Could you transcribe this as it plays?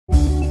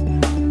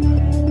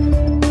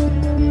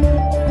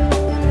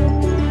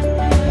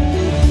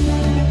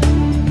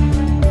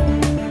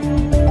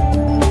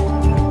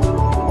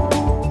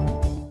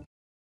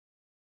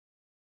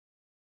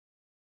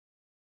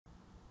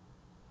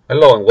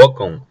Hello and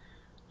welcome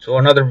to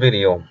another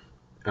video.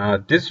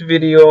 This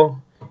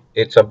video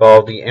it's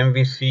about the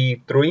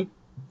MVC3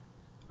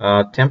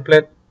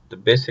 template, the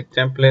basic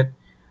template.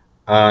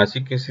 As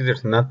you can see,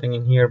 there's nothing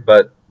in here,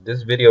 but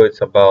this video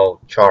it's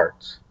about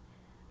charts.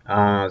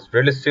 It's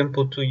really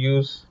simple to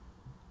use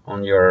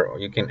on your.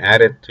 You can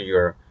add it to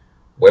your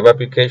web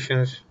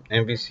applications,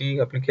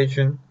 MVC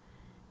application.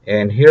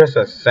 And here's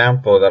a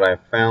sample that I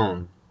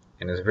found,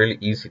 and it's really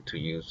easy to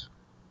use.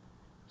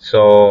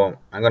 So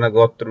I'm gonna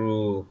go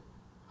through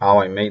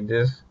how I made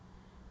this.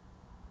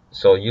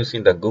 So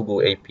using the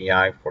Google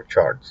API for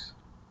charts.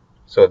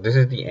 So this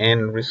is the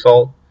end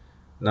result.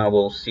 Now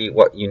we'll see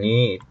what you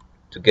need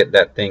to get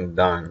that thing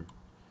done.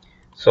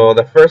 So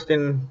the first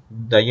thing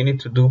that you need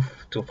to do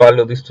to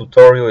follow this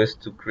tutorial is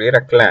to create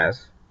a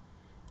class.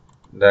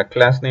 The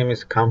class name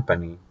is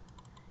company,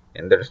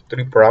 and there's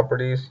three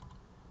properties: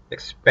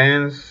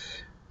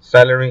 expense,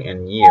 salary,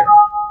 and year.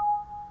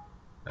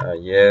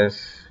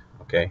 Yes,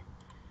 okay.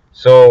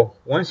 So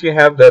once you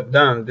have that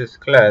done, this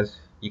class,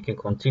 you can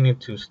continue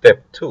to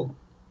step 2.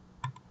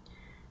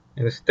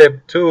 And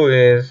step 2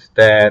 is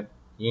that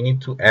you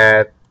need to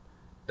add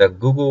the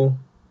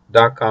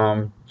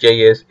google.com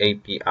JS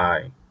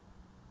API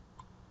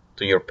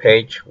to your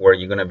page where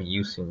you're going to be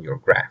using your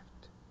graph.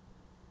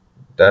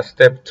 That's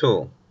step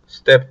 2.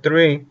 Step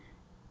 3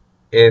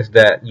 is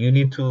that you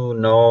need to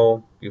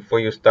know, before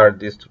you start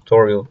this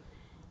tutorial,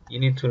 you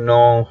need to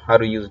know how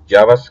to use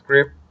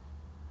JavaScript,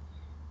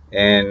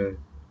 and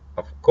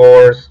of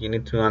course you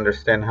need to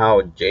understand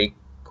how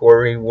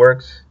jQuery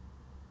works,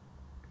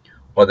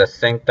 or the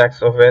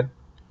syntax of it.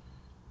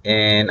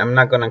 And I'm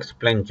not going to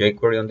explain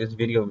jQuery on this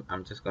video.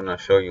 I'm just going to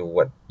show you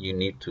what you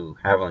need to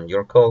have on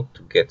your code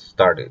to get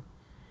started.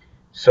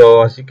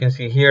 So as you can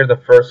see here, the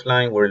first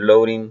line, we're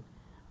loading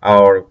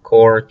our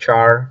core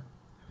chart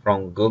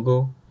from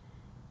Google,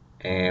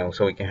 and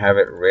so we can have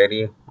it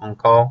ready on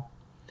call.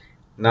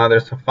 Now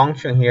there's a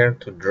function here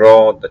to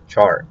draw the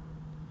chart,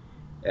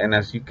 and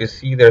as you can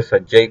see, there's a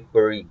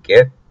jQuery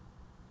get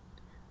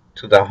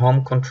to the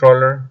home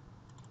controller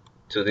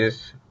to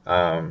this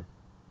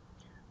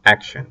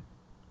action,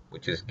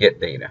 which is get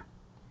data.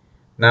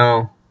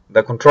 Now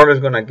the controller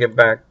is going to get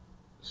back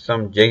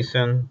some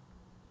JSON,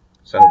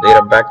 some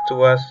data back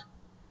to us.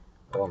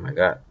 Oh my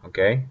god,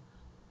 okay,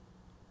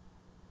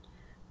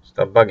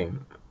 stop bugging.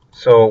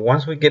 So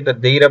once we get the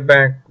data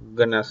back,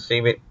 we're gonna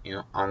save it,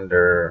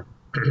 under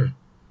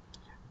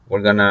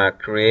we're gonna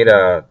create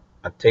a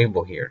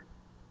table here,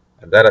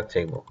 a data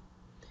table.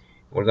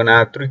 We're gonna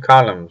have 3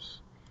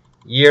 columns: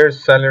 year,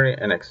 salary,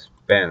 and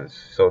expense.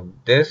 So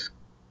these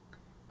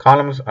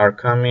columns are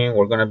coming,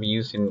 we're gonna be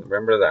using,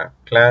 remember that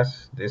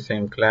class, this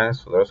same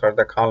class, so those are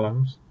the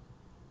columns.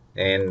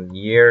 And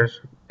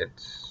years,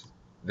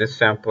 this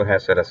sample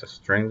has it as a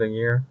string, the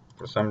year,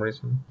 for some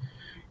reason.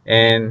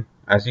 And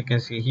as you can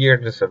see here,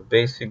 there's a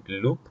basic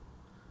loop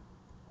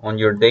on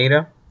your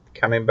data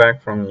coming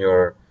back from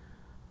your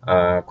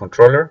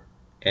controller,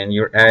 and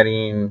you're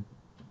adding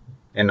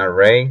an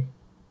array,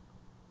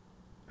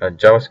 a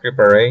JavaScript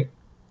array.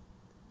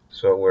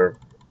 So we're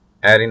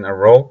adding a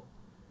row.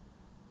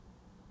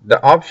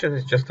 The option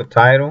is just the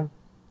title.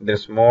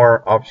 There's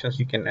more options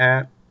you can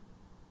add.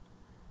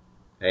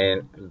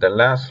 And the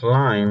last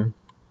line,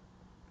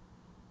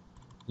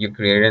 you're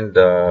creating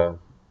the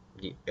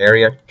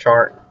area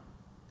chart,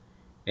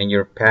 and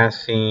you're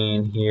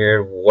passing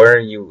here where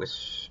you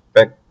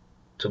expect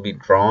to be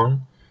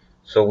drawn.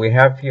 So we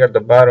have here at the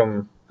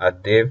bottom a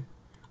div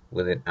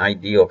with an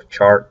ID of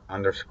chart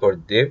underscore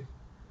div,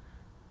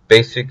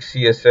 basic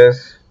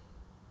CSS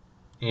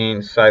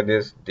inside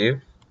this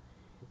div.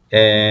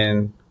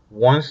 And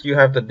once you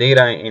have the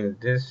data in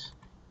this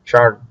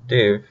chart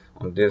div,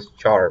 on this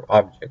chart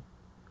object,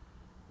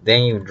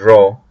 then you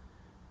draw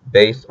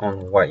based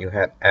on what you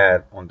had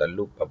add on the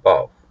loop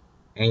above,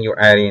 and you're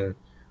adding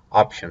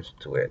options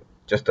to it,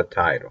 just a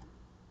title.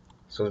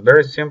 So it's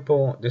very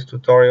simple, this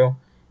tutorial,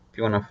 if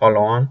you want to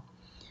follow on.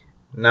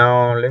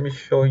 Now let me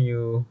show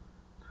you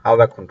how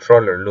the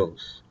controller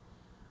looks.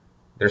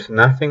 There's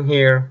nothing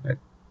here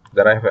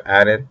that I have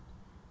added.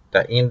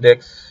 The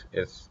index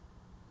is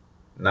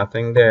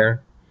nothing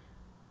there.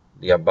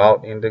 The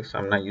about index,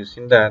 I'm not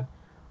using that.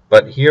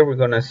 But here we're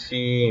gonna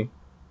see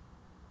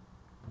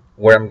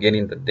where I'm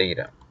getting the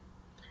data.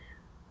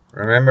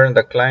 Remember, in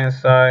the client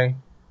side,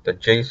 the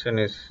JSON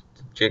is,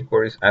 the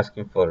jQuery is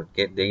asking for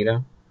get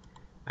data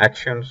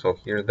action. So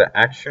here's the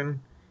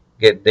action,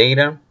 get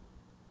data,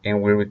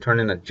 and we're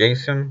returning a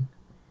JSON,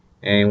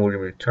 and we're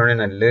returning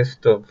a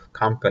list of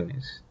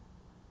companies.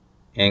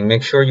 And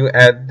make sure you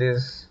add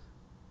this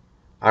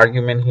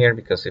argument here,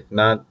 because if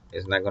not,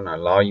 it's not going to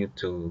allow you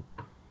to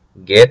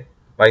get.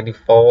 By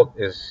default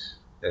is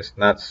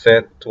not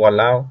set to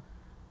allow,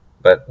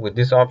 but with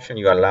this option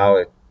you allow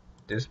it,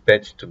 this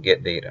page, to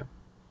get data.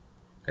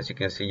 As you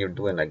can see, you're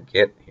doing a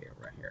get here,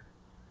 right here.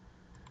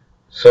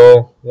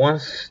 So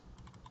once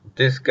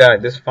this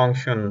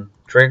function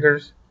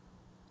triggers,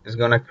 it's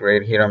gonna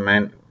create here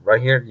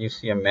right here you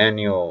see a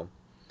manual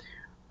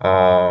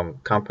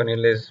company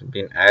list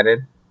being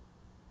added,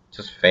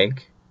 just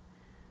fake.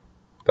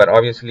 But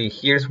obviously,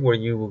 here's where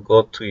you will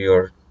go to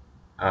your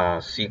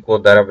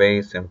SQL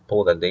database and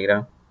pull the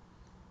data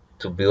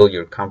to build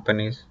your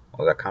companies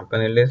or the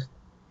company list.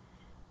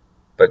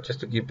 But just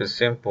to keep it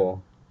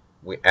simple,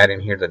 we add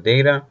in here the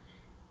data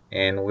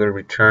and we're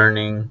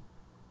returning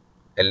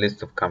a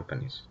list of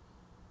companies.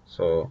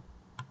 So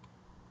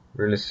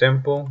really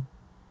simple.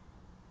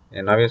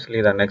 And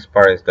obviously the next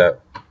part is that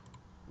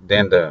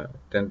then the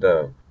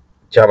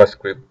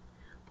JavaScript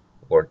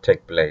will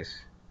take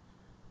place.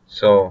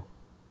 So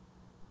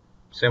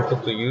simple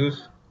to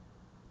use,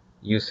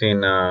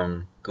 using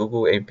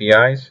Google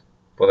APIs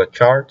for the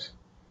charts.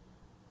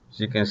 As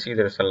you can see,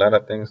 there's a lot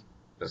of things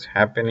that's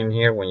happening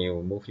here when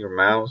you move your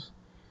mouse.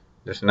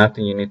 There's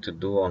nothing you need to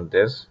do on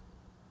this.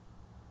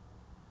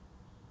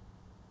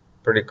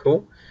 Pretty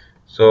cool.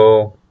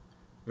 So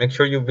make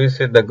sure you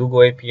visit the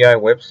Google API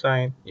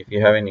website if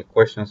you have any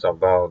questions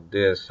about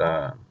this,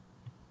 the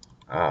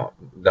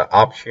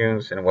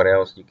options and what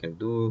else you can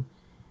do.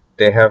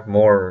 They have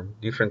more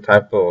different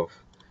type of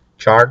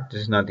chart.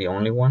 This is not the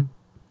only one.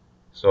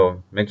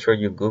 So make sure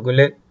you Google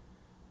it.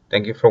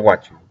 Thank you for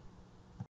watching.